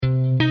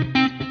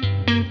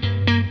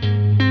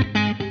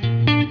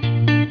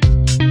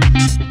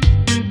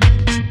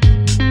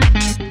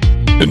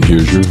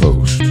here's your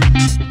host,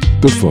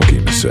 the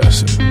fucking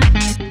assassin.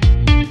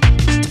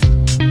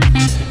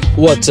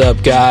 What's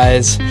up,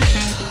 guys?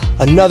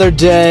 Another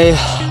day,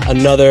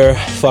 another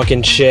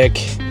fucking chick.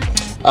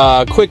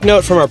 Quick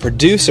note from our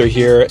producer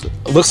here.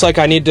 Looks like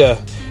I need to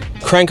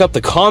crank up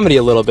the comedy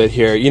a little bit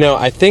here. You know,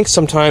 I think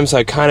sometimes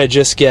I kind of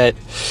just get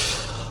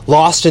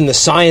lost in the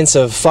science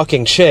of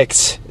fucking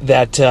chicks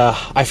that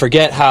I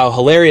forget how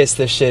hilarious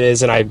this shit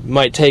is, and I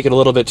might take it a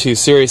little bit too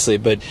seriously.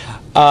 But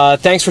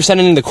thanks for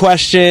sending in the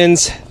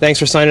questions. Thanks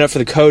for signing up for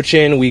the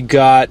coaching. We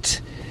got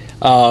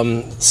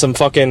some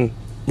fucking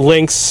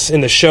links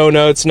in the show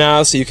notes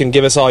now, so you can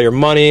give us all your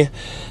money.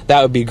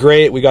 That would be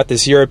great. We got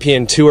this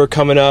European tour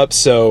coming up,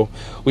 so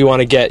we want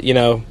to get, you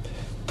know,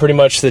 pretty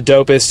much the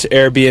dopest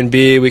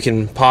Airbnb we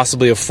can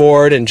possibly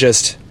afford and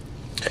just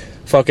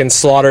fucking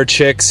slaughter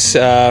chicks,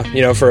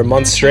 you know, for a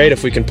month straight.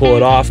 If we can pull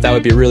it off, that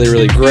would be really,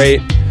 really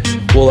great.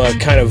 We'll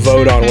kind of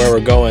vote on where we're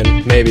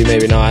going. Maybe,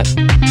 maybe not.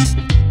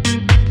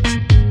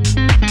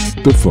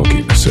 The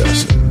fucking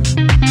assassin.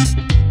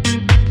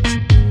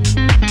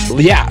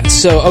 Yeah,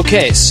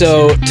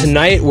 so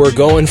tonight we're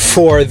going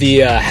for the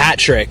hat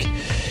trick.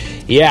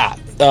 Yeah,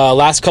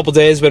 last couple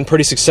days been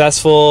pretty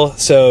successful.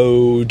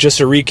 So just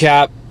to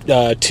recap,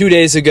 2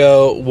 days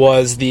ago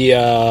was the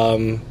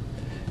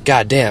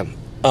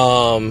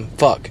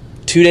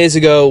 2 days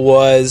ago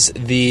was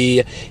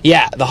the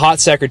hot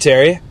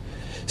secretary.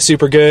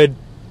 Super good.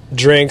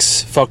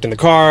 Drinks, fucked in the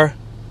car,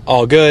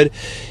 all good.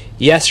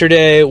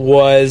 Yesterday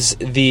was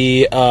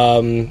the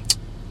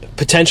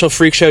potential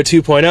freak show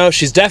 2.0.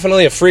 She's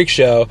definitely a freak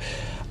show,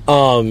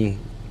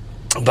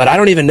 but I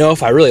don't even know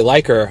if I really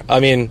like her. I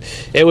mean,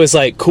 it was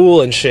like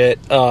cool and shit.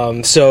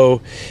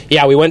 So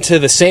yeah, we went to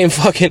the same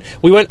fucking.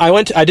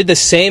 I did the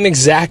same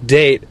exact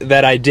date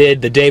that I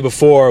did the day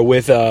before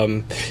with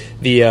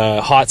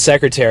the hot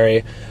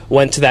secretary.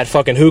 Went to that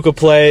fucking hookah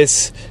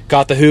place,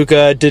 got the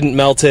hookah, didn't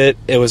melt it.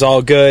 It was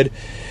all good.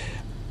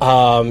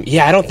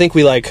 Yeah, I don't think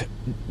we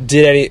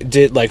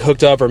did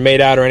hooked up or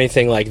made out or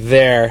anything like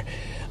there.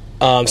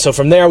 So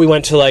from there we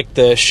went to like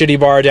the shitty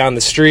bar down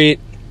the street,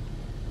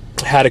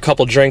 had a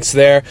couple drinks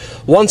there.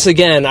 Once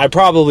again, I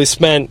probably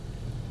spent,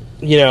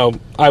 you know,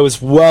 I was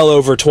well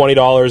over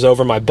 $20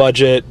 over my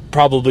budget,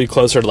 probably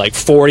closer to like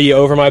 40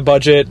 over my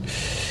budget.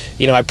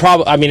 You know,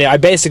 I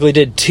basically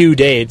did 2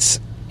 dates,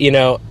 you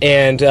know,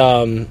 and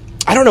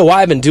I don't know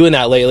why I've been doing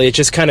that lately. It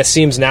just kind of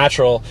seems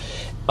natural.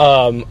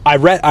 I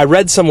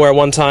read somewhere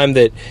one time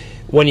that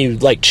when you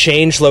like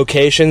change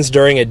locations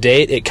during a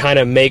date, it kind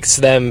of makes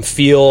them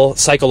feel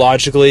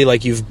psychologically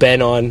like you've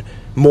been on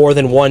more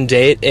than one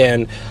date.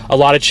 And a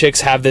lot of chicks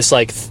have this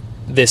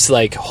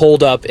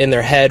hold up in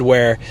their head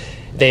where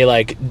they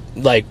like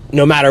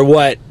no matter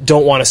what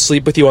don't want to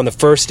sleep with you on the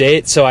first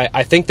date. So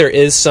I think there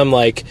is some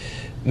like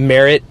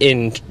merit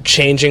in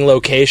changing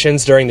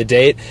locations during the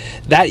date.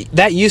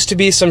 That used to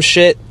be some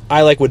shit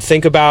I like would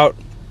think about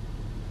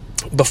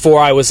before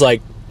I was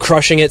like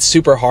crushing it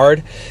super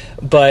hard.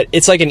 But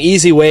it's like an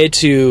easy way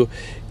to,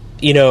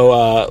 you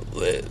know,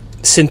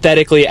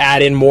 synthetically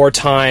add in more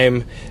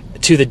time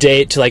to the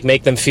date to like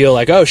make them feel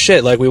like, oh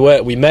shit, like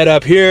we met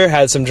up here,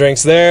 had some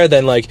drinks there,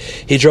 then like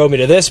he drove me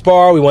to this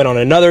bar, we went on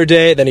another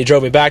date, then he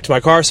drove me back to my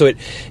car. So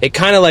it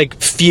kind of like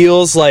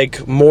feels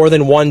like more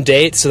than one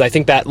date. So I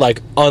think that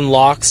like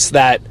unlocks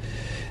that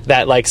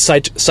like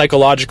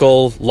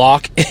psychological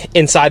lock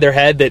inside their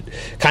head that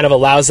kind of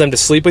allows them to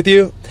sleep with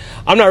you.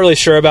 I'm not really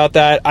sure about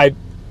that.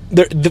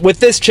 With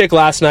this chick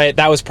last night,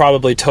 that was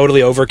probably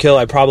totally overkill.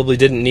 I probably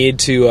didn't need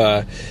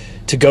to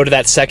go to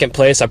that second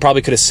place. I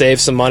probably could have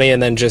saved some money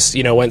and then just,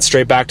 you know, went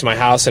straight back to my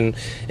house and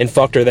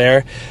fucked her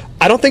there.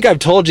 I don't think I've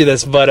told you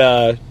this, but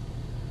I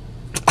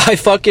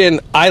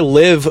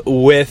live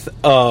with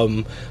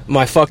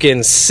my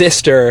fucking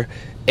sister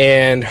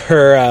and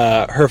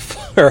her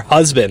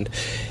husband,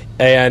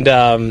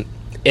 and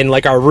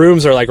like our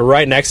rooms are like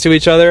right next to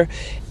each other.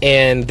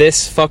 And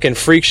this fucking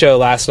freak show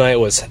last night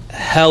was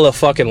hella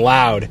fucking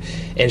loud.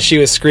 And she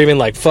was screaming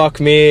like, fuck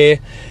me.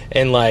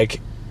 And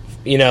like,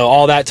 you know,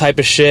 all that type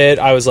of shit.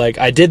 I was like,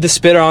 I did the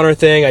spit on her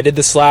thing. I did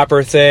the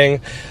slapper thing.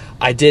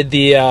 I did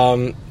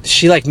the,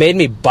 she like made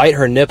me bite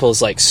her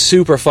nipples like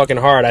super fucking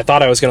hard. I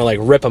thought I was going to like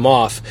rip them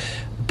off.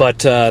 But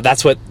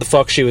that's what the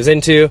fuck she was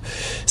into.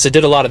 So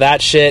did a lot of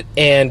that shit.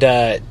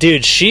 And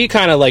dude, she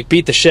kind of like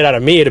beat the shit out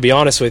of me, to be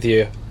honest with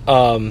you.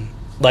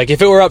 Like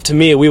if it were up to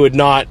me, we would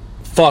not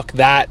fuck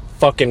that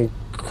fucking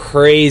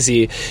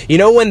crazy. You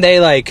know when they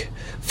like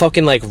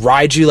fucking like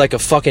ride you like a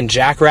fucking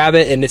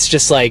jackrabbit and it's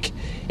just like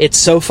it's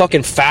so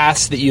fucking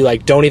fast that you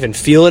like don't even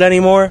feel it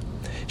anymore?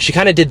 She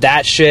kind of did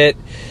that shit.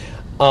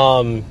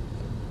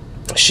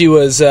 She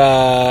was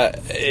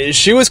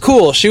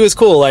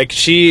cool. Like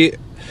she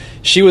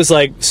was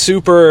like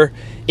super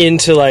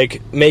into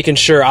like making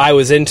sure I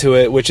was into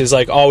it, which is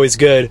like always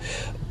good.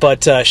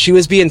 But she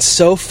was being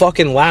so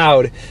fucking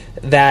loud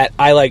that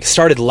I like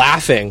started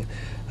laughing.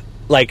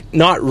 Like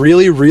not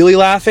really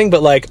laughing,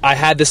 but like I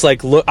had this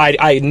like look.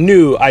 I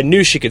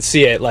knew she could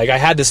see it. Like I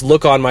had this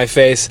look on my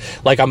face,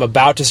 like I'm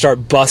about to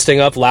start busting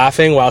up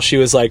laughing while she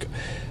was like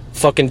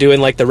fucking doing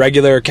like the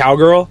regular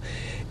cowgirl.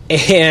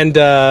 And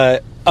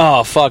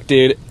oh fuck,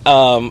 dude,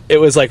 it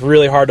was like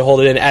really hard to hold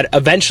it in.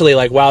 Eventually,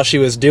 like while she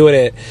was doing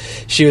it,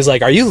 she was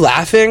like, "Are you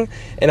laughing?"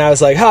 And I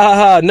was like, "Ha ha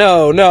ha,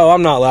 no,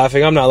 I'm not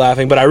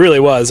laughing," but I really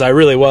was.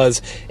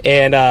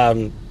 And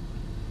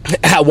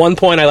at one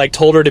point I like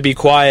told her to be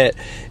quiet,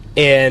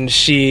 and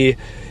she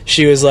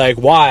was like,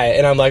 "Why?"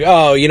 And I'm like,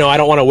 "Oh, I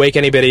don't want to wake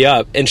anybody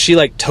up." And she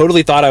like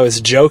totally thought I was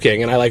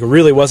joking, and I like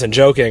really wasn't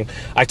joking.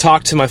 I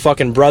talked to my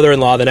fucking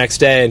brother-in-law the next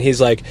day, and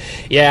he's like,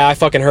 "Yeah, I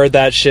fucking heard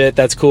that shit.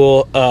 That's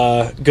cool.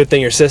 Good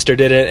thing your sister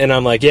did it." And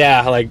I'm like,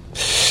 "Yeah, like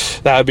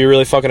that would be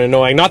really fucking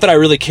annoying." Not that I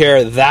really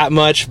care that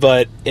much,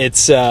 but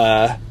it's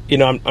I'm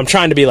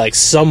trying to be like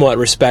somewhat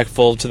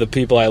respectful to the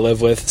people I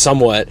live with,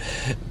 somewhat.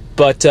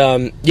 But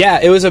yeah,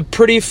 it was a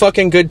pretty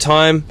fucking good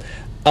time.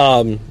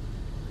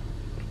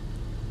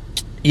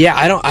 Yeah,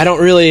 I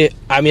don't really,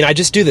 I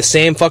just do the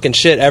same fucking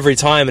shit every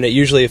time, and it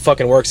usually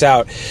fucking works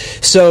out.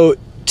 So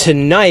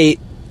tonight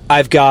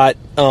I've got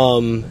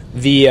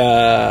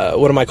the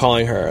what am I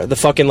calling her? The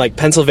fucking like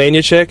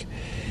Pennsylvania chick,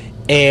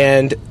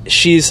 and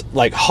she's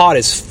like hot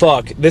as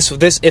fuck. This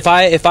if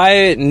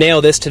I nail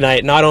this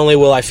tonight, not only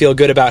will I feel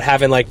good about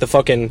having like the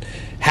fucking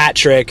hat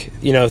trick,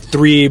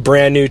 3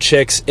 brand new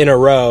chicks in a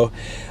row,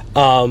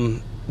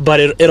 but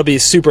it'll be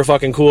super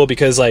fucking cool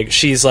because like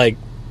she's like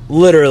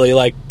literally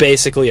like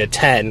basically a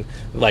 10,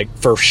 like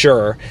for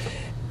sure.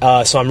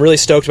 So I'm really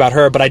stoked about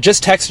her, but I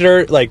just texted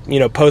her like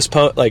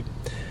postpone, like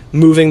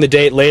moving the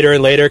date later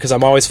and later because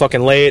I'm always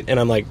fucking late, and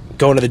I'm like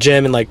going to the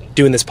gym and like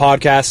doing this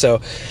podcast.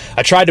 So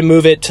I tried to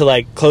move it to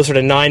like closer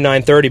to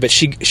 9:30, but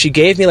she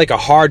gave me like a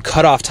hard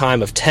cutoff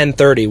time of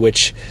 10:30,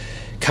 which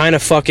kind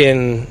of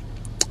fucking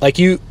like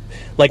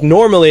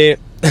normally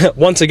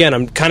once again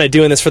I'm kind of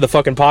doing this for the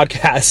fucking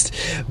podcast,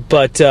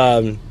 but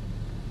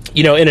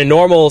in a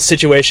normal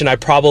situation, I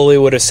probably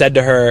would have said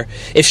to her,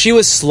 if she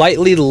was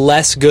slightly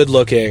less good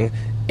looking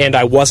and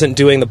I wasn't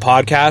doing the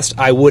podcast,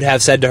 I would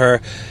have said to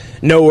her,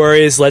 "No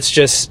worries, let's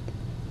just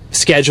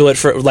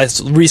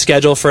let's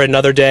reschedule for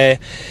another day."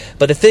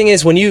 But the thing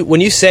is, when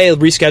you say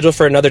reschedule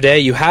for another day,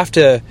 you have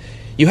to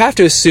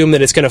assume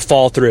that it's going to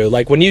fall through.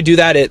 Like when you do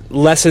that, it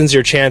lessens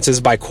your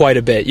chances by quite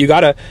a bit. You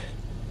gotta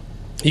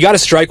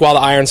strike while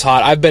the iron's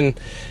hot. I've been,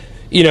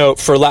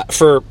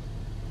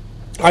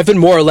 I've been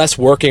more or less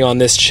working on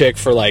this chick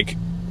for like,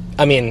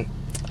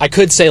 I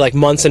could say like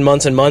months and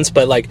months and months,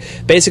 but like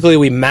basically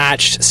we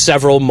matched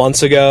several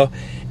months ago,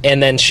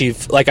 and then she,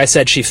 like I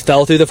said, she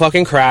fell through the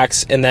fucking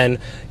cracks, and then,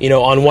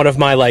 on one of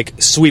my like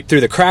sweep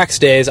through the cracks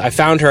days, I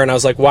found her and I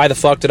was like, why the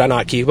fuck did I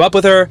not keep up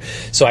with her?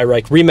 So I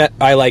like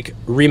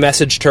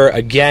remessaged her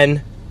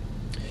again,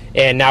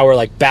 and now we're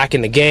like back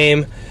in the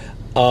game.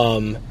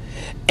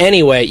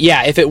 Anyway,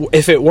 yeah, if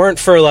it weren't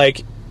for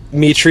like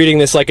me treating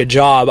this like a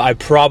job, I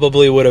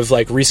probably would have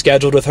like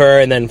rescheduled with her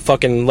and then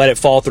fucking let it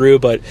fall through.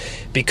 But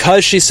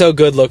because she's so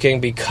good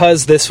looking,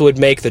 because this would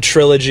make the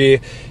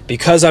trilogy,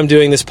 because I'm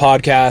doing this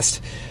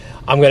podcast,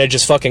 I'm gonna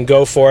just fucking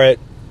go for it.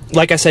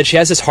 Like I said, she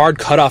has this hard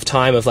cutoff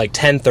time of like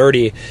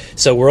 10:30,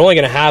 so we're only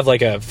gonna have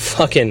like a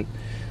fucking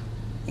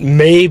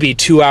maybe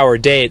 2-hour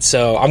date.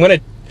 So I'm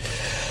gonna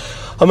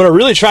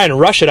really try and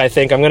rush it. I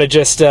think I'm gonna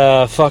just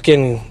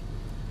fucking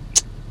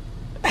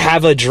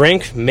have a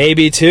drink,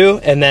 maybe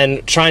 2, and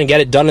then try and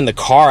get it done in the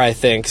car, I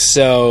think.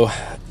 So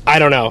I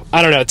don't know.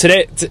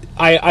 Today,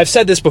 I've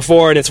said this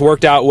before and it's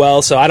worked out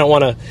well, so I don't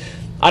want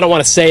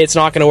to say it's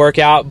not going to work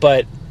out,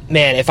 but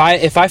man, if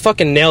I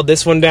fucking nailed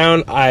this one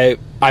down, I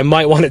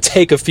might want to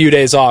take a few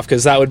days off,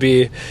 because that would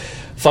be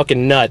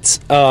fucking nuts.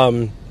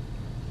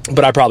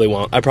 But I probably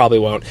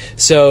won't.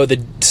 So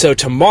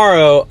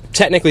tomorrow,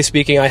 technically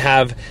speaking, I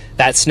have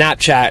that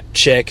Snapchat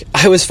chick.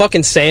 I was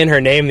fucking saying her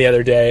name the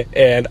other day,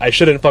 and I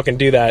shouldn't fucking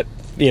do that.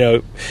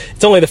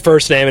 It's only the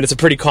first name, and it's a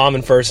pretty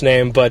common first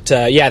name. But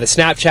yeah, the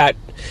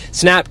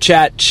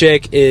Snapchat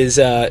chick is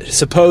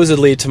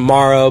supposedly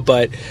tomorrow,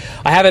 but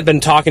I haven't been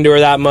talking to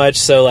her that much,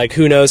 so like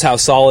who knows how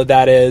solid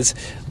that is.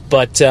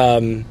 But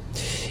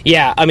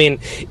yeah,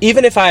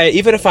 even if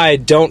I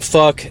don't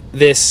fuck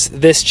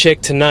this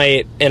chick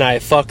tonight and I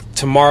fuck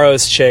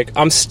tomorrow's chick,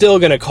 I'm still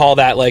gonna call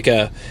that like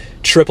a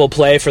triple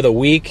play for the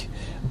week.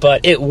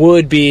 But it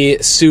would be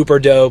super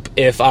dope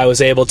if I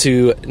was able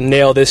to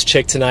nail this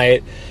chick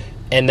tonight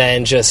and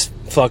then just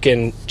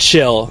fucking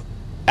chill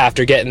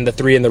after getting the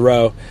 3 in the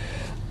row.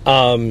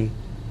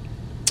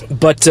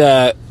 But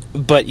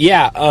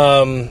yeah,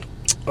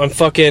 I'm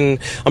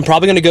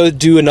probably gonna go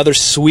do another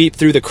sweep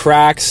through the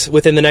cracks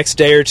within the next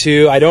day or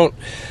two. I don't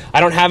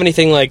have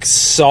anything like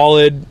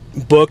solid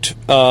booked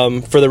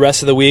for the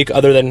rest of the week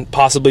other than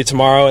possibly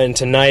tomorrow and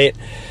tonight.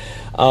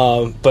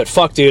 But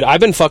fuck, dude, I've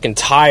been fucking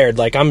tired.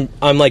 Like I'm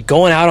like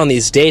going out on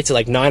these dates at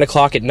like 9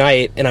 o'clock at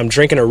night, and I'm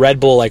drinking a Red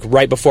Bull like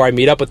right before I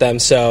meet up with them.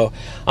 So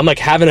I'm like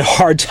having a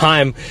hard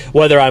time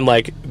whether I'm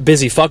like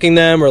busy fucking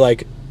them or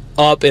like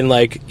up and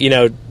like,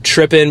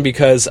 tripping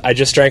because I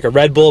just drank a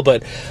Red Bull.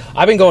 But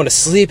I've been going to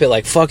sleep at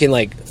like fucking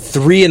like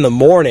 3 in the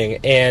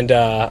morning, and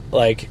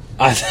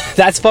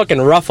that's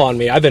fucking rough on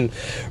me. I've been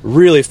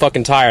really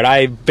fucking tired.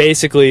 I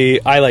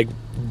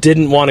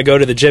didn't want to go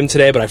to the gym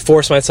today, but I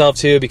forced myself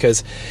to,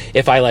 because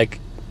if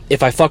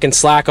if I fucking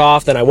slack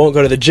off, then I won't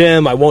go to the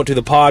gym, I won't do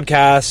the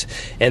podcast,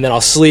 and then I'll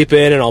sleep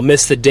in and I'll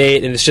miss the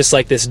date, and it's just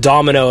like this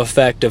domino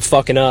effect of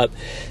fucking up.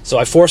 So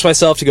I force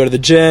myself to go to the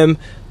gym.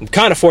 I'm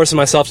kind of forcing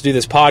myself to do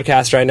this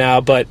podcast right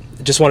now, but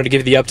just wanted to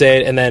give you the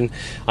update, and then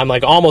I'm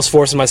like almost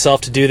forcing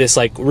myself to do this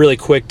like really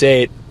quick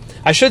date.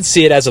 I should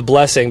see it as a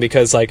blessing,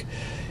 because like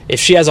if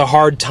she has a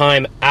hard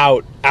time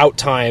out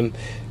time,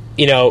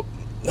 you know,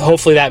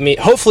 hopefully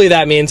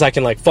that means I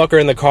can like fuck her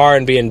in the car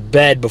and be in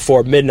bed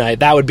before midnight.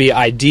 That would be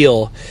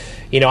ideal.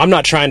 You know, I'm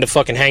not trying to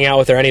fucking hang out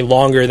with her any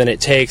longer than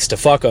it takes to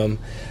fuck them.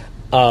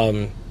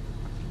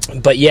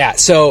 But yeah,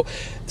 so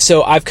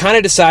I've kind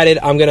of decided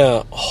I'm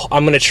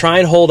gonna try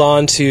and hold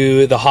on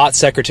to the hot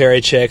secretary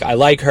chick. I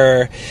like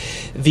her.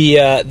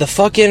 The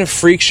fucking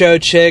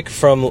Freakshow chick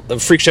from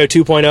Freakshow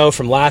 2.0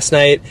 from last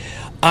night,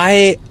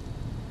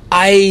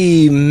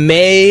 I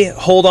may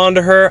hold on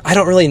to her. I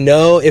don't really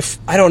know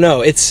I don't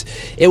know.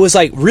 It was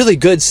like really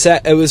good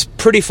sex. It was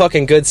pretty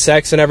fucking good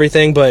sex and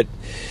everything, but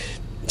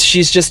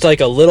she's just like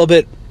a little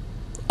bit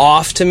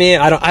off to me.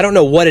 I don't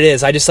know what it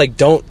is. I just like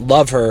don't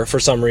love her for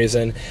some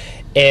reason.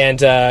 And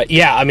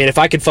yeah, I mean, if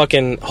I could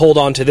fucking hold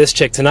on to this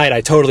chick tonight,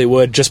 I totally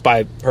would, just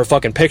by her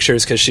fucking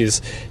pictures, because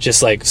she's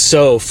just like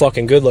so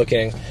fucking good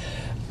looking.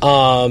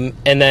 And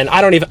then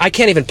I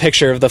can't even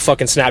picture the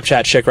fucking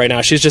Snapchat chick right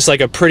now. She's just like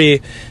a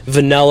pretty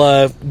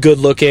vanilla, good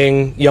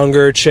looking,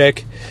 younger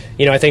chick.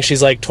 You know, I think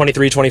she's like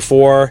 23,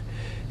 24.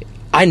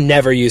 I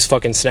never use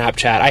fucking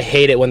Snapchat. I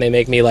hate it when they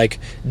make me like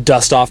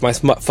dust off my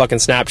fucking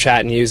Snapchat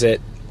and use it.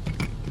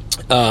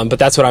 But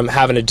that's what I'm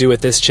having to do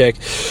with this chick.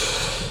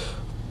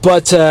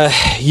 But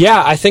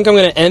yeah, I think I'm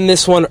going to end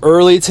this one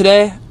early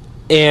today,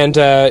 and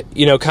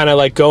you know, kind of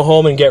like go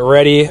home and get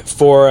ready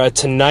for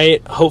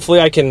tonight.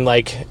 Hopefully I can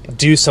like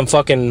do some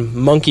fucking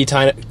monkey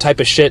type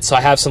of shit, so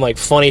I have some like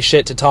funny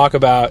shit to talk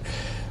about.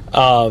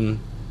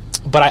 But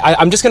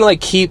I'm just going to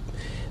like keep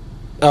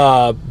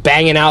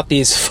banging out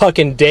these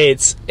fucking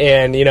dates,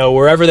 and you know,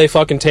 wherever they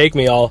fucking take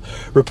me, I'll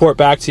report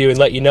back to you and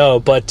let you know.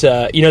 But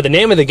you know, the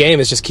name of the game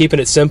is just keeping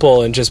it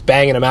simple and just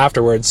banging them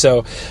afterwards.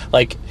 So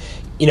like,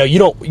 you know, you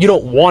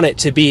don't want it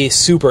to be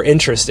super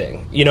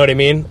interesting. You know what I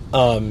mean?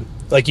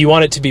 Like, you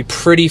want it to be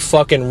pretty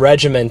fucking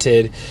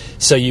regimented,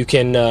 so you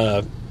can,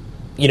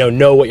 you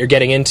know what you're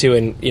getting into,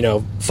 and, you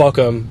know, fuck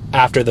them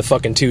after the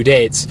fucking 2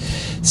 dates.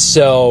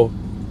 So,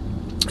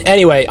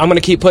 anyway, I'm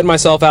gonna keep putting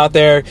myself out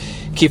there,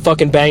 keep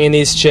fucking banging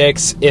these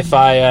chicks. If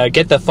I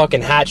get the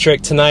fucking hat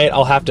trick tonight,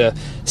 I'll have to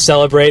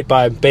celebrate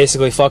by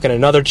basically fucking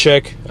another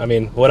chick. I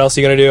mean, what else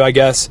are you gonna do, I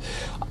guess?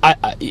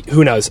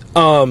 Who knows?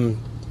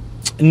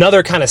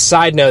 Another kind of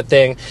side note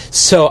thing.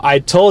 So I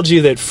told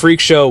you that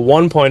Freakshow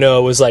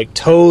 1.0 was like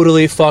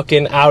totally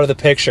fucking out of the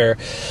picture,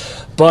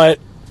 but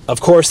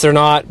of course they're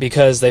not,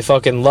 because they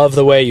fucking love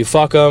the way you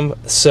fuck them.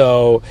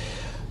 So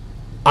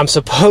I'm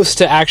supposed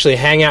to actually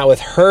hang out with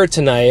her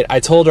tonight. I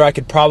told her I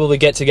could probably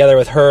get together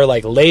with her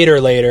like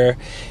later.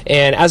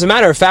 And as a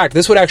matter of fact,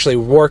 this would actually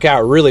work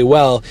out really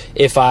well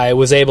if I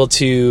was able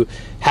to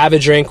have a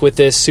drink with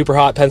this super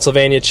hot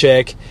Pennsylvania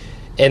chick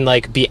and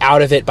like be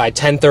out of it by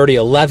 10:30,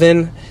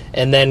 11,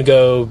 and then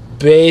go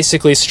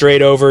basically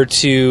straight over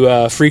to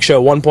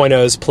Freakshow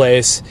 1.0's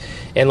place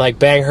and like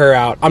bang her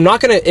out. I'm not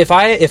gonna, if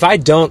I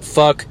don't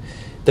fuck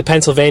the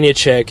Pennsylvania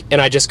chick and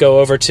I just go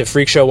over to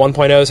Freakshow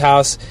 1.0's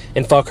house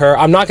and fuck her,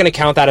 I'm not gonna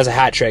count that as a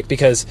hat trick,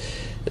 because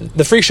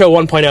the Freakshow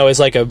 1.0 is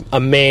like a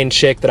main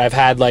chick that I've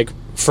had like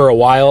for a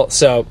while.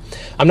 So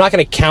I'm not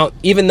going to count,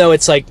 even though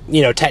it's like,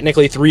 you know,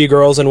 technically 3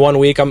 girls in 1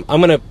 week. I'm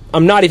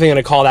not even going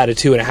to call that a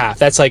 2.5.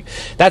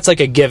 That's like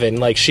a given.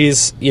 Like,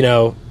 she's, you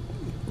know,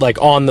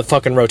 like on the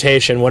fucking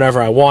rotation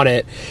whenever I want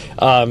it.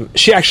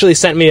 She actually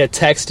sent me a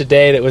text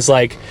today that was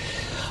like,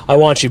 I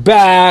want you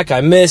back,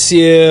 I miss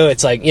you.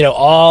 It's like, you know,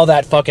 all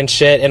that fucking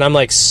shit. And I'm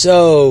like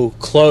so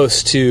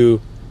close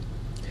to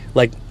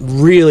like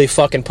really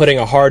fucking putting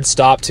a hard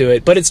stop to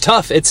it, but it's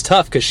tough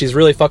because she's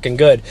really fucking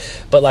good.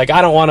 But like,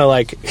 I don't want to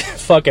like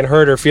fucking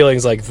hurt her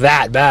feelings like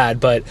that bad.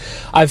 But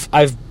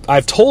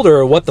I've told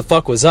her what the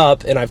fuck was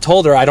up, and I've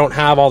told her I don't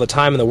have all the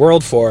time in the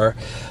world for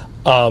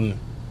her.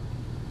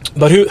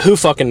 But who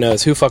fucking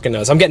knows?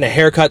 I'm getting a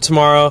haircut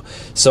tomorrow,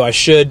 so I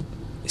should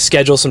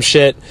schedule some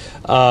shit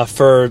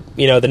for,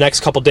 you know, the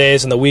next couple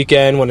days and the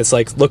weekend when it's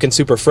like looking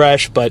super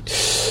fresh. But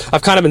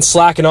I've kind of been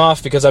slacking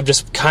off because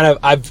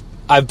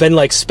I've been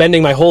like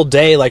spending my whole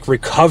day like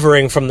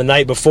recovering from the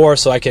night before,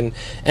 so I can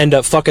end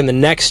up fucking the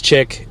next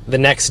chick the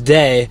next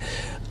day.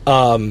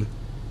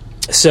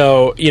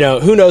 So, you know,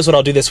 who knows what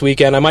I'll do this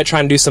weekend. I might try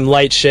and do some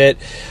light shit.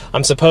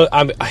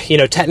 You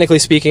know, technically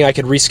speaking, I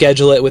could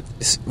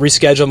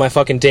reschedule my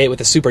fucking date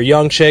with a super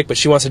young chick, but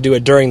she wants to do a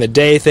during the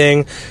day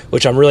thing,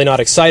 which I'm really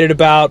not excited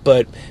about,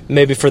 but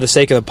maybe for the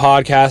sake of the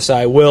podcast,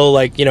 I will,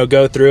 like, you know,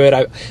 go through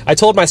it. I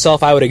told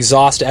myself I would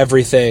exhaust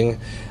everything,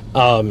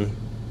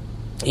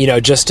 you know,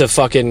 just to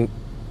fucking,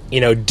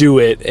 you know, do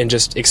it and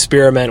just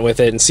experiment with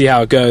it and see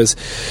how it goes.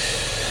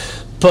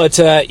 But,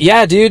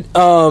 yeah, dude,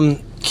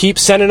 keep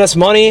sending us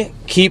money,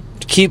 keep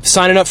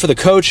signing up for the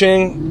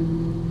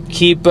coaching,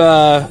 keep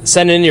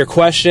sending in your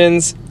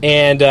questions,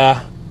 and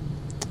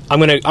I'm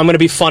gonna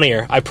be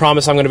funnier. I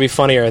promise I'm gonna be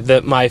funnier.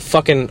 That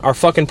our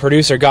fucking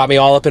producer got me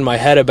all up in my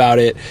head about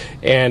it,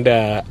 and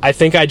I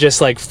think I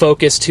just like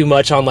focused too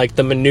much on like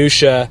the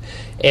minutia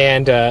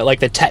and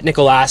like the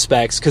technical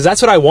aspects, because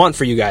that's what I want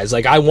for you guys.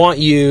 Like I want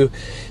you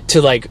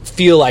to like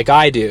feel like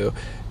I do,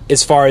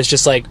 as far as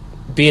just like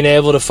being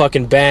able to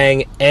fucking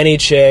bang any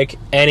chick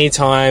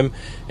anytime,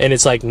 and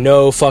it's like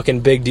no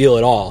fucking big deal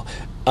at all.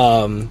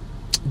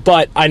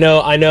 But I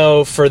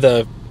know for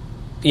the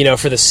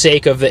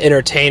sake of the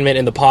entertainment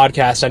in the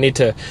podcast, I need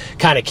to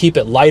kind of keep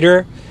it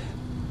lighter.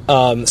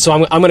 So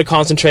I'm going to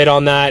concentrate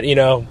on that.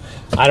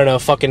 I don't know,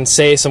 fucking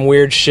say some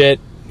weird shit,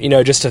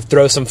 just to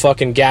throw some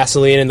fucking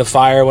gasoline in the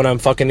fire when I'm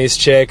fucking these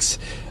chicks.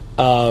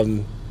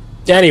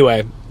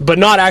 Anyway, but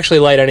not actually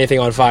light anything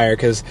on fire,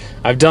 because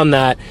I've done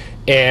that,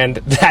 and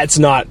that's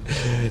not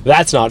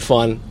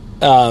fun.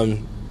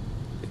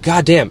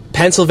 Goddamn,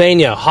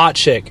 Pennsylvania, hot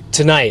chick,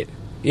 tonight.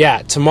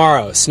 Yeah,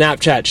 tomorrow,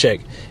 Snapchat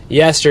chick.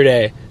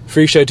 Yesterday,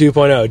 Freakshow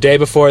 2.0. Day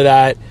before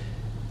that,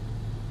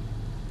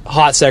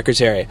 hot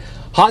secretary.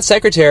 Hot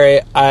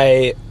secretary,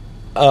 I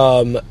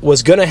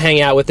was going to hang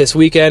out with this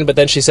weekend, but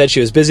then she said she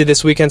was busy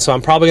this weekend, so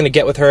I'm probably going to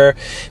get with her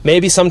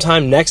maybe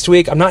sometime next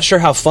week. I'm not sure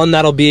how fun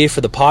that'll be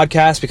for the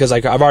podcast, because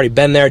like I've already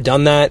been there,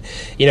 done that.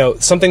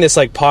 Something this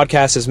like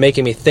podcast is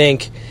making me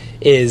think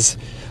is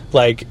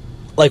like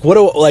what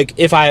do, like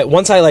if I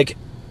once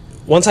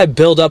I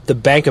build up the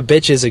bank of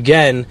bitches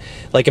again,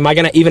 like, am I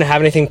going to even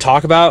have anything to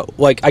talk about?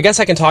 Like, I guess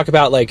I can talk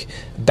about, like,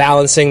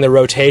 balancing the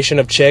rotation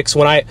of chicks.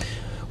 When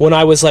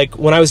I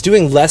was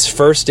doing less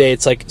first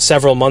dates, like,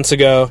 several months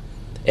ago,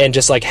 and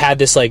just, like, had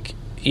this, like,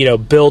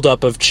 build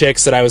up of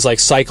chicks that I was, like,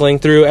 cycling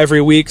through every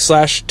week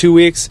 / 2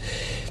 weeks,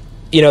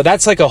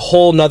 that's, like, a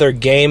whole nother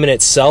game in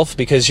itself,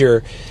 because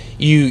you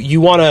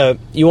want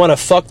to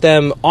fuck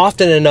them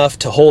often enough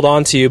to hold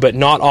on to you, but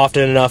not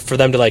often enough for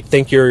them to like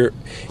think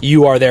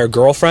you are their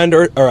girlfriend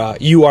or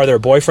you are their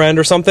boyfriend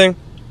or something.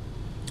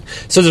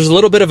 So there's a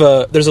little bit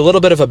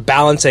of a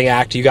balancing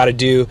act you got to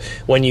do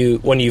when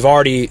you've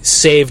already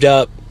saved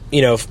up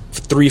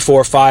 3,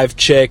 4, 5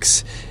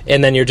 chicks,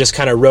 and then you're just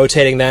kind of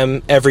rotating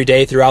them every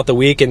day throughout the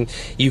week, and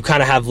you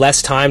kind of have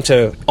less time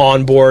to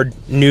onboard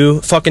new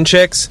fucking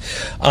chicks.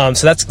 So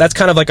that's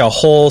kind of like a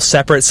whole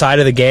separate side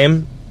of the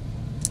game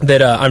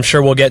that I'm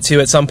sure we'll get to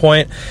at some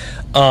point.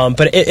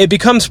 But it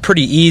becomes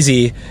pretty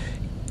easy,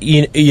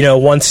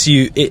 once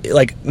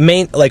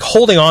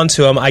holding on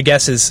to them, I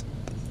guess, is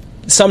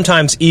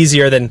sometimes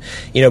easier than,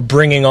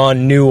 bringing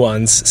on new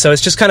ones. So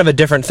it's just kind of a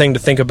different thing to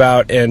think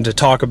about and to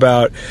talk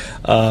about,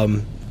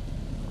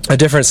 a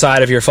different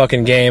side of your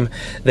fucking game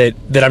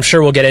that I'm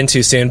sure we'll get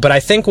into soon. But I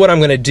think what I'm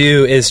going to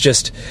do is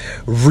just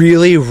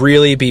really,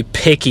 really be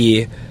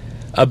picky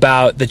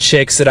about the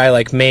chicks that I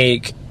like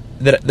make,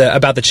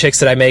 about the chicks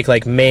that I make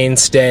like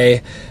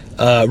mainstay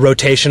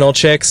rotational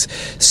chicks.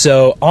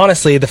 So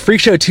honestly, the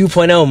Freakshow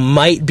 2.0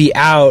 might be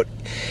out,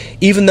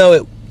 even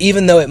though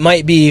it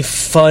might be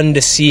fun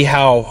to see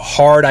how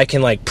hard I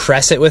can like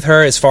press it with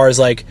her, as far as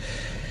like,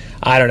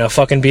 I don't know,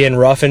 fucking being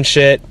rough and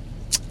shit.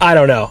 I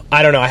don't know.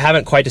 I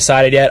haven't quite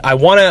decided yet. I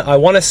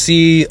want to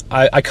see,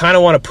 I kind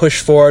of want to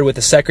push forward with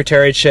the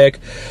secretary chick.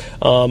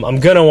 I'm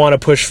going to want to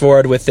push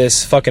forward with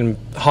this fucking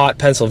hot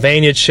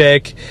Pennsylvania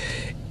chick.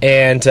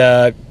 And,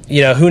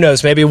 who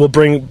knows, maybe we'll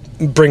bring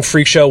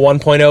Freakshow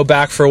 1.0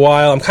 back for a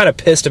while. I'm kind of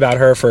pissed about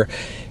her for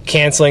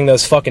canceling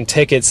those fucking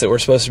tickets that were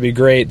supposed to be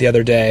great the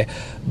other day.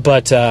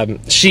 But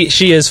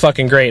she is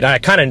fucking great. I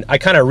kind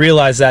of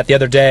realized that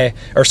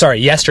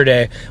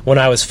yesterday when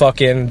I was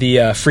fucking the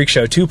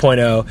Freakshow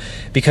 2.0,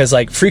 because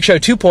like Freakshow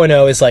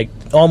 2.0 is like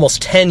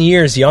almost 10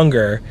 years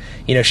younger.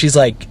 She's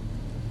like,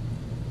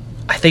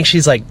 I think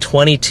she's like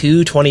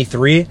 22,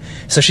 23.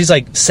 So she's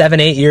like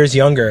 7-8 years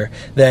younger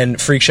than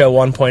Freakshow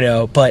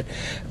 1.0. But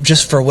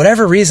just for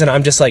whatever reason,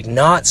 I'm just like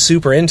not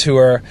super into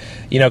her,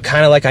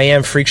 kind of like I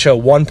am Freakshow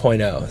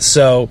 1.0.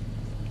 So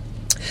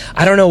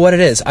I don't know what it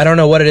is.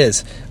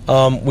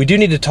 We do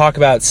need to talk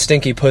about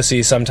stinky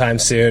pussy sometime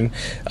soon.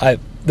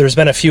 There's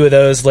been a few of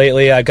those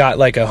lately. I got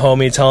like a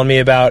homie telling me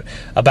about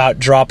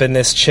dropping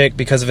this chick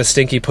because of a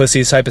stinky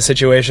pussy type of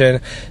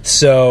situation.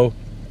 So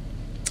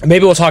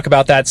maybe we'll talk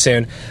about that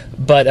soon.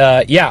 But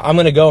I'm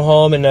going to go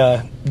home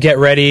and get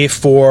ready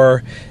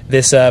for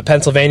this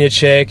Pennsylvania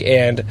chick,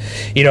 and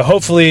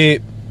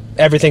hopefully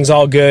everything's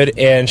all good,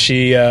 and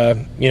she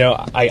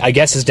I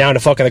guess is down to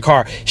fuck in the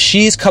car.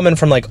 She's coming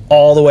from like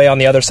all the way on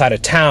the other side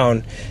of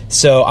town,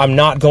 so I'm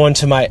not going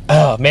to my,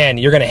 oh man,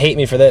 you're going to hate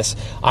me for this,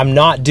 I'm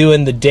not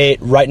doing the date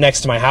right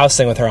next to my house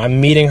thing with her. I'm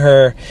meeting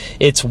her,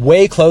 it's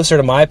way closer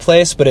to my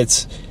place, but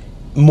it's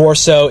more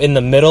so in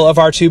the middle of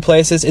our two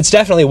places. It's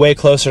definitely way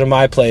closer to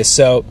my place,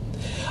 so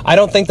I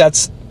don't think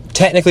that's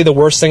technically the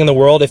worst thing in the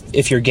world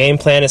if your game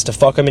plan is to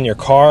fuck them in your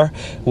car,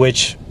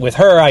 which with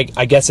her, I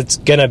guess it's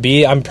gonna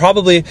be. I'm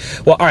probably,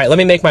 well, all right, let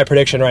me make my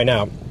prediction right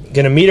now.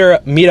 Gonna meet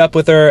up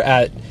with her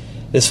at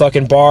this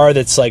fucking bar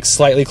that's like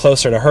slightly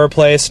closer to her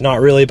place,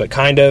 not really, but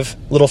kind of,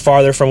 a little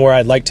farther from where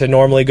I'd like to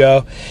normally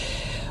go.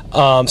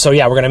 So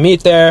yeah, we're gonna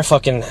meet there,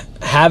 fucking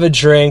have a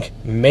drink,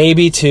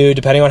 maybe two,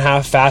 depending on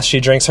how fast she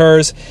drinks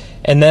hers.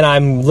 And then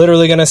I'm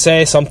literally going to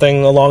say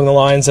something along the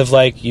lines of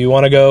like, you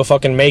want to go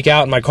fucking make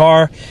out in my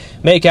car?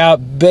 Make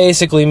out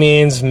basically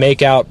means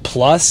make out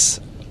plus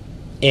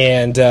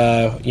and,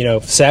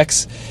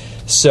 sex.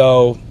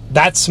 So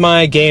that's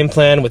my game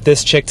plan with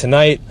this chick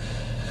tonight.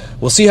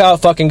 We'll see how it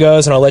fucking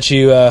goes, and I'll let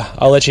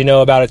you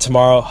know about it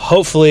tomorrow.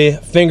 Hopefully,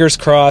 fingers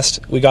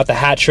crossed, we got the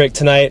hat trick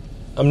tonight.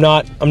 I'm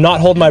not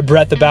holding my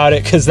breath about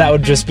it because that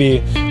would just be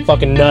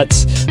fucking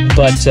nuts.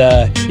 But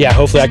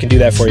hopefully I can do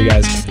that for you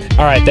guys.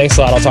 All right, thanks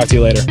a lot. I'll talk to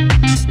you later.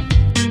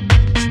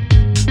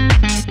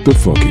 The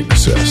fucking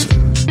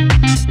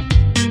assassin.